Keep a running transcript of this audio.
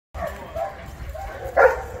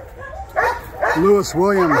Lewis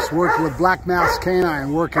Williams worked with Black Mass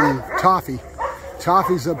Canine working Toffie.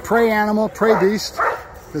 Toffie's a prey animal, prey beast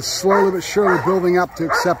that's slowly but surely building up to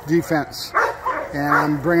accept defense. And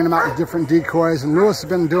I'm bringing him out with different decoys. And Lewis has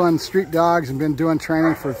been doing street dogs and been doing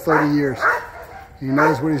training for 30 years. He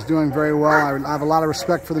knows what he's doing very well. I have a lot of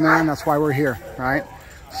respect for the man. That's why we're here, right?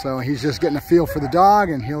 So he's just getting a feel for the dog,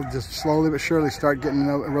 and he'll just slowly but surely start getting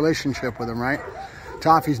a relationship with him, right?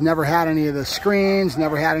 Toffie's never had any of the screens,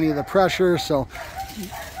 never had any of the pressure, so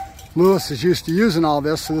Lewis is used to using all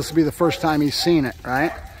this, so this will be the first time he's seen it,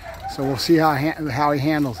 right? So we'll see how he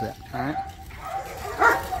handles it, all right?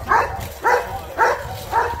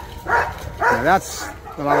 Now that's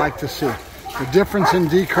what I like to see. The difference in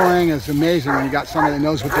decoying is amazing when you got somebody that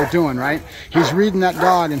knows what they're doing, right? He's reading that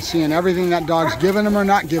dog and seeing everything that dog's giving him or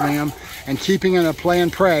not giving him, and keeping it a play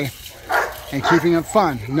and pray, and keeping it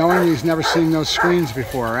fun, knowing he's never seen those screens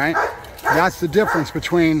before, right? That's the difference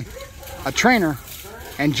between a trainer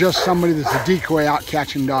and just somebody that's a decoy out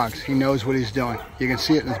catching dogs. He knows what he's doing. You can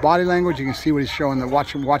see it in his body language. You can see what he's showing.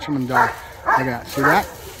 Watch him the dog. Look at that. See that?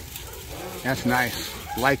 That's nice.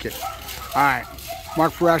 Like it. All right.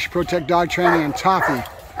 Mark Ferrasci, Protect Dog Training, and Toffie,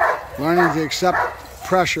 learning to accept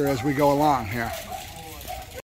pressure as we go along here.